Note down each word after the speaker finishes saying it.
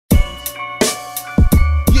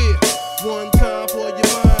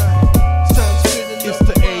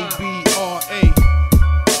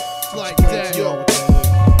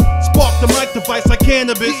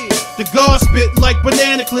cannabis. The guard spit like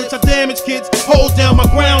banana clips. I damage kids, hold down my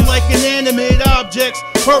ground like inanimate objects.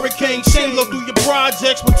 Hurricane Shane blow through your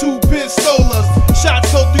projects with 2 pistolas.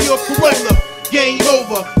 Shots go through your Corolla. Game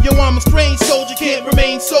over. Yo, I'm a strange soldier, can't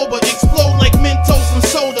remain sober. Explode like Mentos and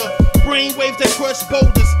soda. Brainwaves that crush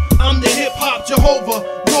boulders. I'm the hip-hop Jehovah,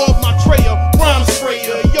 Lord MAITREYA, rhyme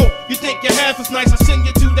sprayer. Yo, you think your half is nice, I send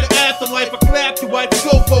you to the afterlife. I clap your wife,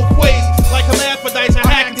 you go both ways. Like a Hermaphrodites, I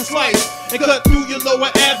hack and slice and cut through your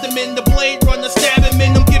lower abdomen. The blade run the stabbing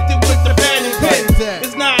men, I'm gifted with the pattern pen.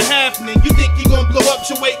 It's not happening, you think you gon' blow up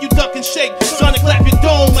your weight. You duck and shake, trying to clap your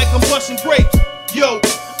dome like I'm busting grapes. Yo,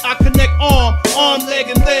 I connect arm,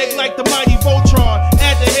 leg, and leg like the mighty Voltron.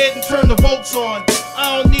 Add the head and turn the volts on.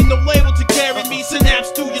 I don't need no label to carry me.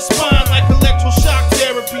 Synapse through your spine like electroshock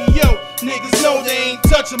therapy. Yo, niggas know they ain't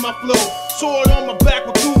touching my flow. Sword on my back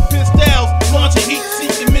with 2 pistols. Launching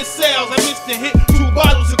heat-seeking missiles. I missed the hit 2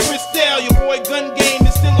 bottles of Cristal. Your boy gun game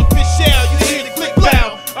is still official. You hear the click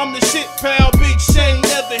loud. I'm the shit pal. Big Shane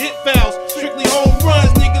never hit fouls. Strictly home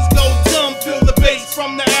runs. Niggas go dumb. Feel the bass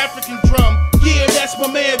from the African drum. Yeah, that's my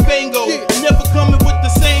man VANGO. Never coming with the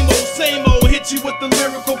same old. Hit you with the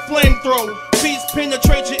lyrical flamethrower. Beats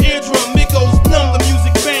penetrate your eardrum. It goes numb. The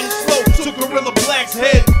music bangs slow. Took Gorilla Black's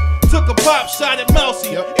head. Took a pop shot at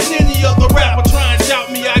Mousy. And any other rapper try and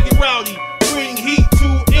doubt me, I get rowdy. Bring heat to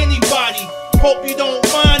anybody. Hope you don't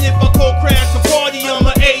mind if I go crash the party. I'm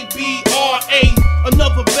a A.B.R.A.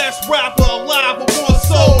 Another best rapper alive with more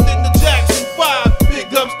soul than the Jackson 5.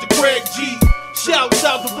 Big ups to Craig G. Shouts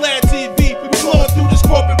out to Vlad TV. We blowing through this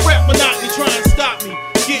corporate rap monotony, try and stop me.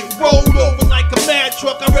 Get rolled over like a mad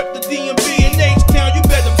truck. I rep the DMV in H-Town. You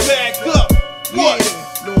better back up. What?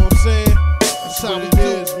 Yeah, know what I'm saying? That's how it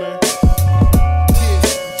is, man. Yeah,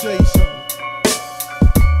 I'll tell you something.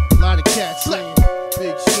 A lot of cats saying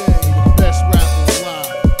Big Shane, the best rapper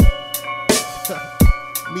alive.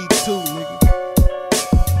 Me too, nigga.